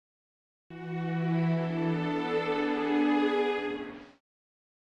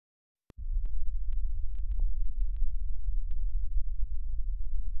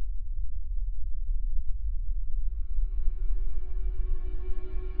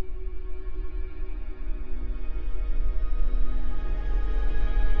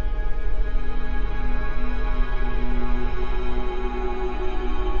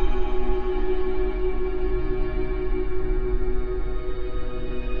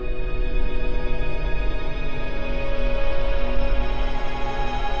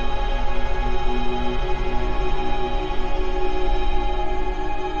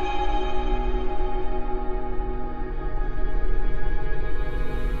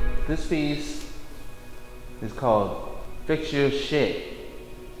this piece is called Fix Your Shit.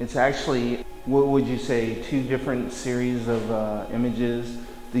 It's actually, what would you say, two different series of images.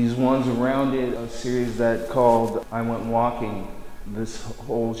 These ones around it, a series that called I Went Walking. This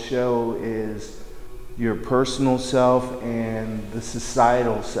whole show is your personal self and the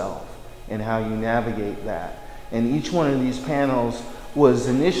societal self and how you navigate that. And each one of these panels was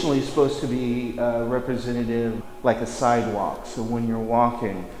initially supposed to be representative like a sidewalk. So when you're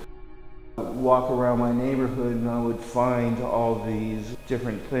walking, I'd walk around my neighborhood and I would find all these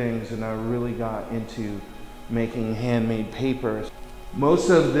different things, and I really got into making handmade paper. Most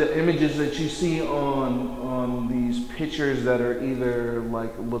of the images that you see on these pictures that are either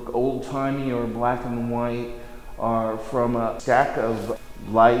like look old-timey or black and white are from a stack of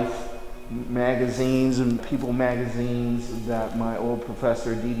Life magazines and People magazines that my old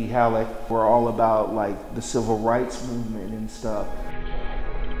professor Dee Halleck were all about, like the civil rights movement and stuff.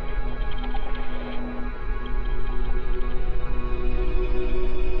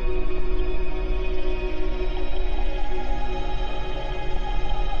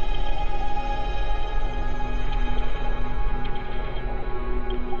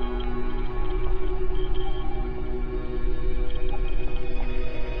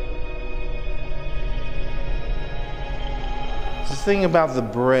 The thing about the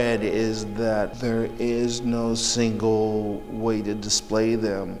bread is that there is no single way to display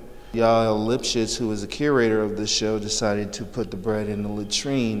them. Yael Lipschutz, who was the curator of the show, decided to put the bread in the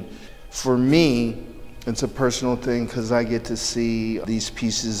latrine. For me, it's a personal thing because I get to see these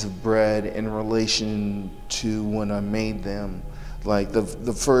pieces of bread in relation to when I made them. Like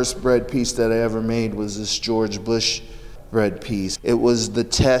the first bread piece that I ever made was this George Bush bread piece. It was the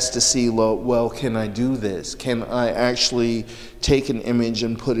test to see, well, can I do this? Can I actually take an image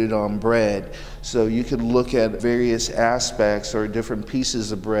and put it on bread? So you could look at various aspects or different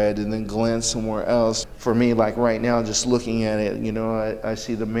pieces of bread and then glance somewhere else. For me, like right now, just looking at it, you know, I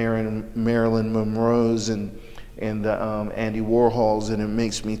see the Marilyn Monroes and the Andy Warhols, and it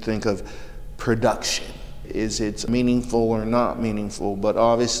makes me think of production. Is it meaningful or not meaningful? But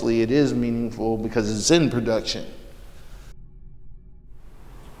obviously it is meaningful because it's in production.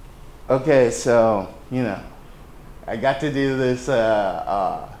 Okay, so, you know, I got to do this,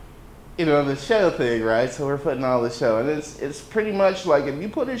 you know, the show thing, right? So we're putting all the show, and it's pretty much like, if you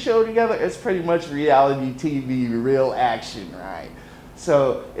put a show together, it's pretty much reality TV, real action, right?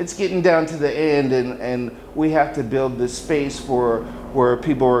 So it's getting down to the end, and we have to build this space for where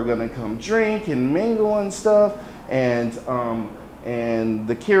people are gonna come drink and mingle and stuff, and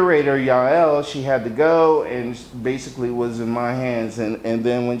the curator, Yael, she had to go and basically was in my hands. And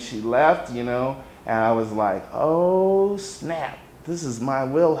then when she left, you know, and I was like, oh snap, this is my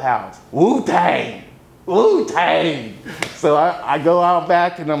wheelhouse. Wu-Tang, Wu-Tang. So I go out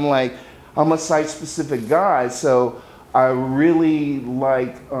back and I'm like, I'm a site-specific guy, so I really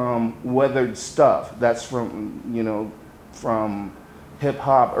like weathered stuff. That's from, you know, from hip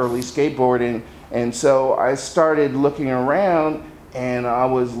hop, early skateboarding. And so I started looking around, and I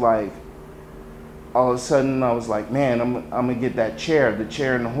was like, all of a sudden I was like, man, I'm gonna get that chair. The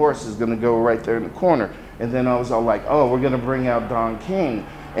chair and the horse is gonna go right there in the corner. And then I was all like, oh, we're gonna bring out Don King.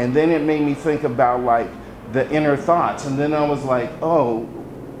 And then it made me think about like the inner thoughts. And then I was like, oh,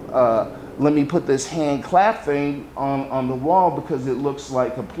 let me put this hand clap thing on the wall because it looks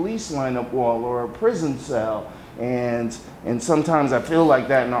like a police lineup wall or a prison cell. And sometimes I feel like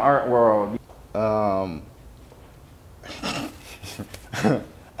that in the art world.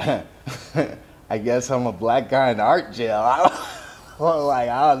 I guess I'm a black guy in art jail. I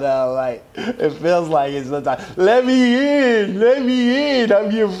don't know, like, it feels like it's sometimes, let me in,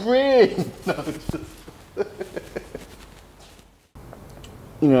 I'm your friend.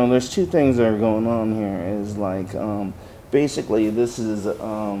 You know, there's two things that are going on here. Is like, basically this is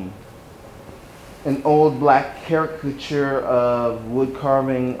an old black caricature of wood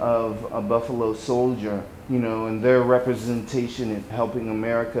carving of a Buffalo Soldier, you know, and their representation in helping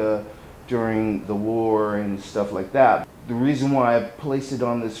America during the war and stuff like that. The reason why I placed it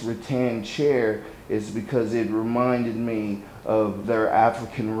on this rattan chair is because it reminded me of their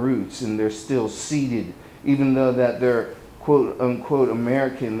African roots, and they're still seated, even though that they're quote unquote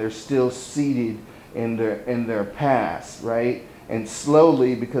American, they're still seated in their past, right? And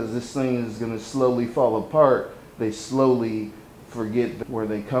slowly, because this thing is going to slowly fall apart, they slowly forget where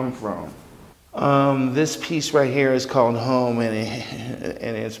they come from. This piece right here is called Home, and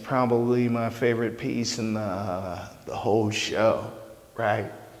it's probably my favorite piece in the whole show, right?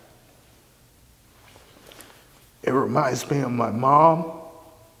 It reminds me of my mom.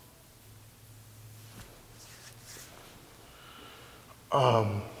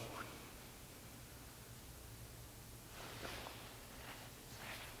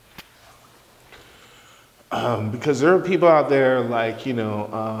 Because there are people out there like, you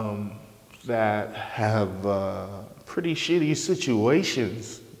know, that have pretty shitty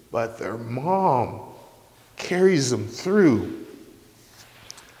situations, but their mom carries them through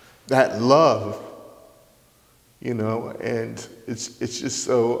that love, you know, and it's just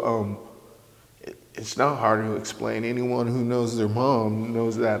so, it's not hard to explain. Anyone who knows their mom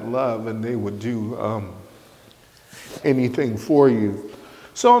knows that love, and they would do anything for you.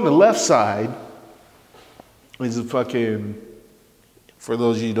 So on the left side is a fucking, for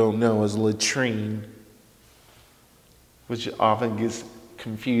those of you who don't know, is latrine, which often gets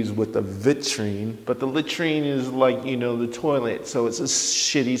confused with the vitrine. But the latrine is like, you know, the toilet. So it's a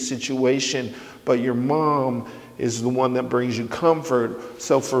shitty situation, but your mom is the one that brings you comfort.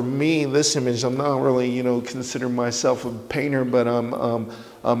 So for me, this image, I'm not really, you know, consider myself a painter, but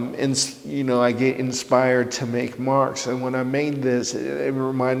you know, I get inspired to make marks. And when I made this, it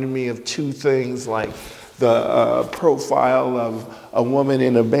reminded me of two things, like the profile of a woman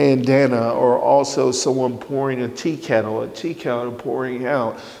in a bandana, or also someone pouring a tea kettle pouring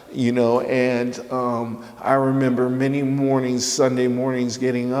out, you know. And I remember many mornings, Sunday mornings,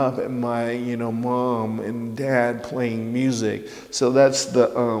 getting up and my, you know, mom and dad playing music. So that's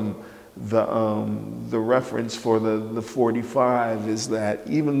the reference for the 45, is that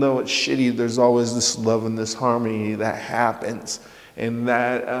even though it's shitty, there's always this love and this harmony that happens. And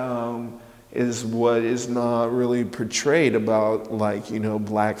that is what is not really portrayed about, like, you know,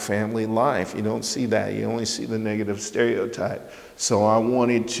 black family life. You don't see that. You only see the negative stereotype. So I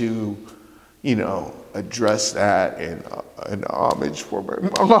wanted to, you know, address that in an homage for my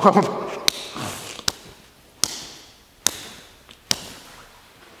mom.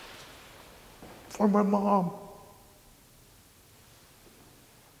 For my mom.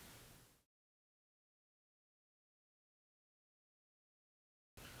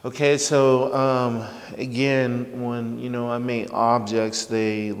 Okay, so again, when, you know, I make objects,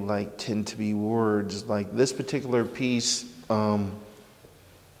 they like tend to be words. Like this particular piece,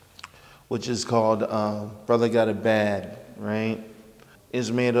 which is called Brother Got It Bad, right,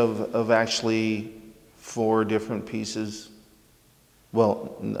 is made of actually 4 different pieces.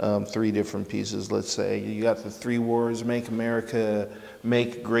 Well, 3 different pieces, let's say. You got the 3 words: make America,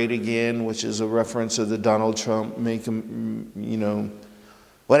 make great again, which is a reference to the Donald Trump, make, you know,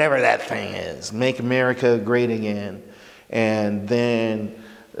 whatever that thing is, make America great again. And then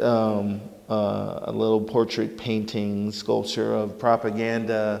a little portrait painting sculpture of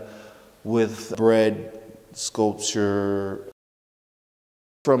propaganda with bread sculpture.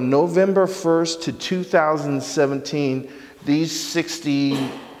 From November 1st to 2017, these 60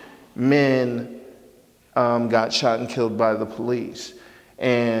 men got shot and killed by the police.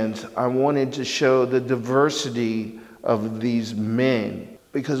 And I wanted to show the diversity of these men,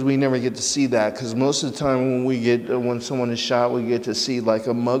 because we never get to see that. Because most of the time when someone is shot, we get to see like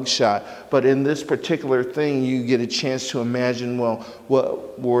a mug shot. But in this particular thing, you get a chance to imagine, well,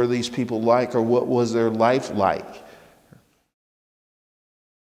 what were these people like, or what was their life like?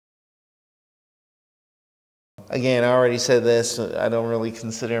 Again, I already said this, I don't really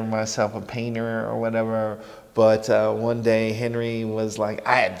consider myself a painter or whatever, but one day Henry was like,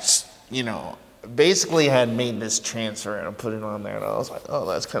 I had, you know, basically had made this transfer and I put it on there, and I was like, oh,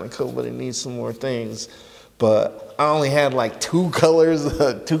 that's kind of cool, but it needs some more things. But I only had like 2 colors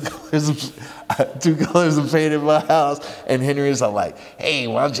of paint in my house, and Henry was like, hey,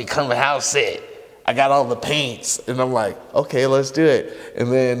 why don't you come to house sit? I got all the paints. And I'm like, okay, let's do it.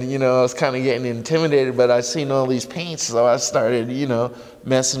 And then, you know, I was kind of getting intimidated, but I seen all these paints, so I started, you know,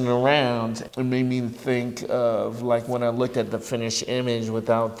 messing around. It made me think of like when I looked at the finished image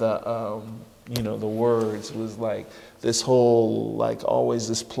without the, you know, the words. It was like this whole, like always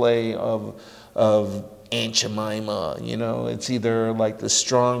this play of Aunt Jemima, you know. It's either like the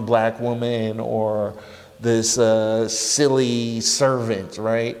strong black woman or this silly servant,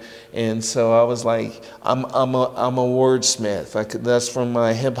 right? And so I was like, I'm a wordsmith. That's from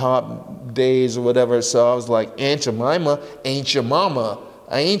my hip hop days or whatever. So I was like, Aunt Jemima, ain't your mama.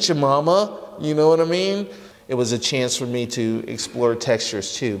 I ain't your mama. You know what I mean? It was a chance for me to explore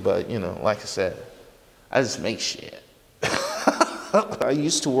textures too. But, you know, like I said, I just make shit. I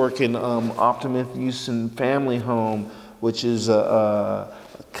used to work in Optimist Houston Family Home, which is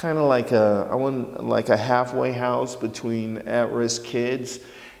kind of like a halfway house between at-risk kids.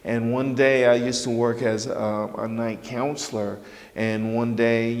 And one day I used to work as a night counselor, and one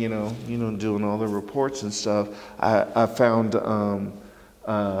day, you know, doing all the reports and stuff, I found a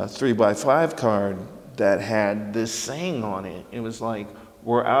 3x5 card that had this saying on it. It was like,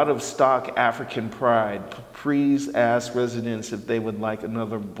 we're out of stock African pride. Please ask residents if they would like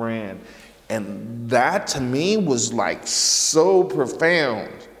another brand. And that to me was like so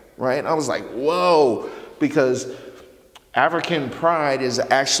profound, right? I was like, whoa, because African pride is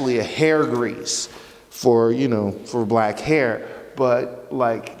actually a hair grease for, you know, for black hair. But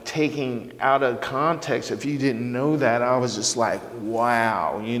like taking out of context, if you didn't know that, I was just like,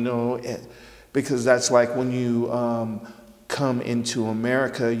 wow, you know, because that's like when you come into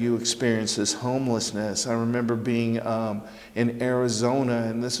America, you experience this homelessness. I remember being in Arizona,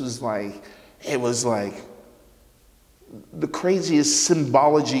 and this was like, it was like the craziest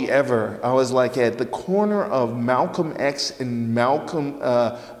symbology ever. I was like at the corner of Malcolm X and Malcolm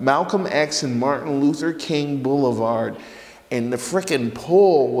X and Martin Luther King Boulevard, and the frickin'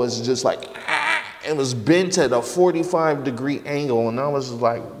 pole was just like, it was bent at a 45-degree angle, and I was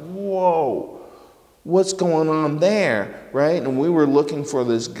like, whoa. What's going on there, right? And we were looking for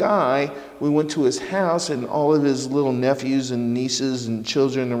this guy. We went to his house, and all of his little nephews and nieces and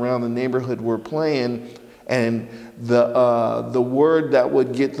children around the neighborhood were playing. And the word that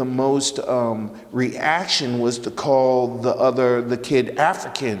would get the most reaction was to call the kid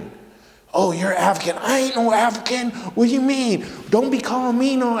African. Oh, you're African. I ain't no African. What do you mean? Don't be calling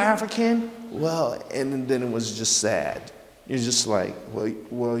me no African. Well, and then it was just sad. You're just like,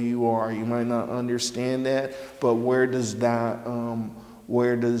 well, you are. You might not understand that, but where does that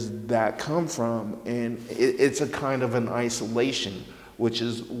come from? And it's a kind of an isolation, which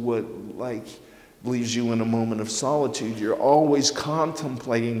is what like leaves you in a moment of solitude. You're always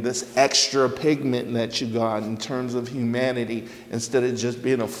contemplating this extra pigment that you got in terms of humanity instead of just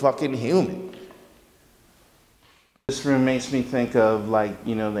being a fucking human. This room makes me think of, like,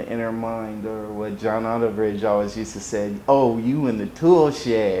 you know, the inner mind, or what John Otterbridge always used to say, oh, you in the tool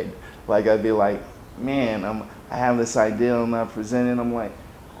shed. Like, I'd be like, man, I have this idea and I present it. I'm like,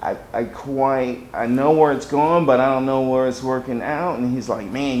 I know where it's going, but I don't know where it's working out. And he's like,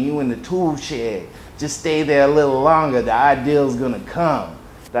 man, you in the tool shed. Just stay there a little longer. The ideal's gonna come.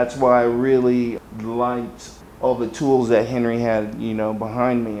 That's why I really liked all the tools that Henry had, you know,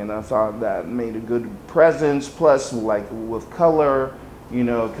 behind me, and I thought that made a good presence. Plus, like with color, you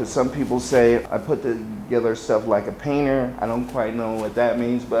know, because some people say I put together stuff like a painter. I don't quite know what that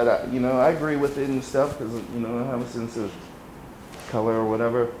means, but you know, I agree with it and stuff because, you know, I have a sense of color or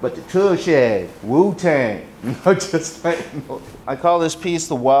whatever. But the tool shed, Wu-Tang, you know, just like, I call this piece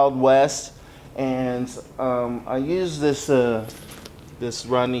the Wild West, and I use this this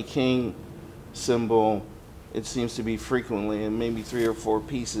Rodney King symbol. It seems to be frequently in maybe 3 or 4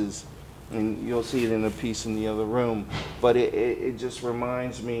 pieces, and you'll see it in a piece in the other room. But it just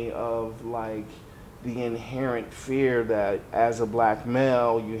reminds me of like the inherent fear that as a black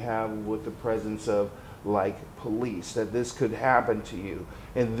male you have with the presence of like police, that this could happen to you.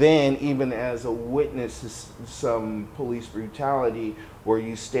 And then even as a witness to some police brutality where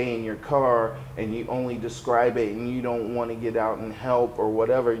you stay in your car and you only describe it and you don't want to get out and help or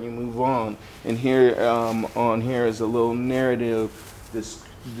whatever, you move on. And here on here is a little narrative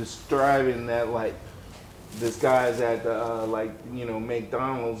describing that, like, this guy's at like, you know,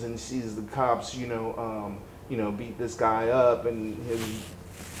 McDonald's and sees the cops, you know, beat this guy up, and his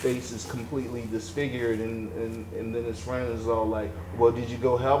face is completely disfigured, and then his friend is all like, well, did you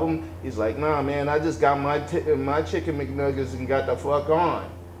go help him? He's like, nah, man, I just got my chicken McNuggets and got the fuck on.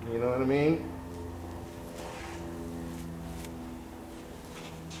 You know what I mean?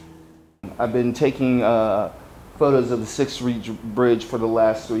 I've been taking photos of the 6th Street Bridge for the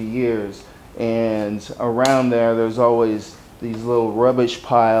last 3 years, and around there's always these little rubbish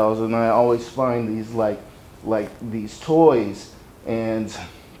piles, and I always find these like these toys, and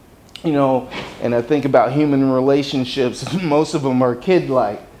you know, and I think about human relationships. Most of them are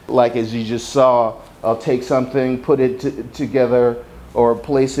kid-like. Like, as you just saw, I'll take something, put it together, or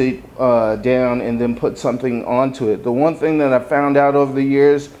place it down, and then put something onto it. The one thing that I found out over the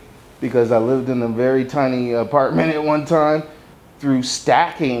years, because I lived in a very tiny apartment at one time, through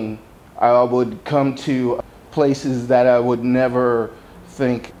stacking, I would come to places that I would never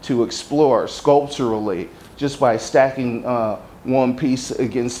think to explore sculpturally, just by stacking one piece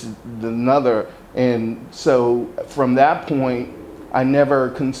against another. And so from that point, I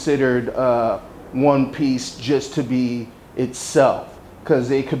never considered one piece just to be itself, because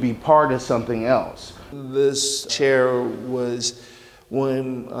it could be part of something else. This chair was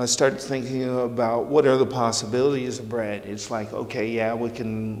when I started thinking about what are the possibilities of bread. It's like, okay, yeah, we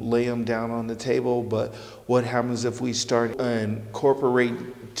can lay them down on the table, but what happens if we start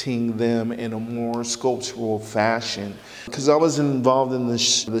incorporating them in a more sculptural fashion? Because I was involved in the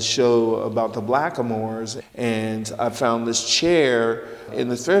show about the Blackamoors, and I found this chair in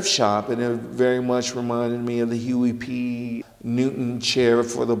the thrift shop, and it very much reminded me of the Huey P. Newton chair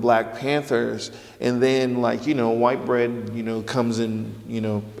for the Black Panthers. And then, like, you know, white bread, you know, comes in, you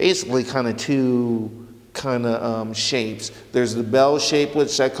know, basically kind of two shapes. There's the bell shape,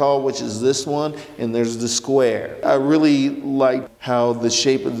 which I call, which is this one, and there's the square. I really like how the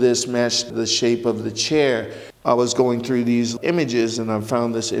shape of this matched the shape of the chair. I was going through these images and I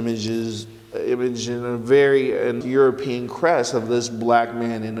found this image in a very European crest of this black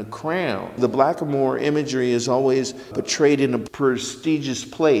man in a crown. The Blackamoor imagery is always portrayed in a prestigious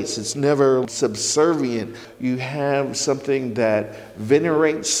place. It's never subservient. You have something that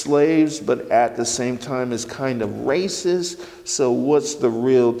venerates slaves, but at the same time is kind of racist. So what's the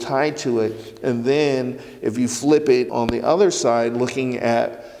real tie to it? And then if you flip it on the other side, looking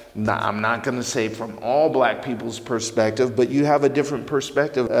at, I'm not going to say from all black people's perspective, but you have a different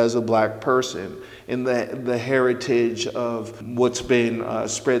perspective as a black person in the heritage of what's been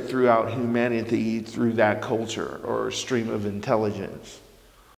spread throughout humanity through that culture or stream of intelligence.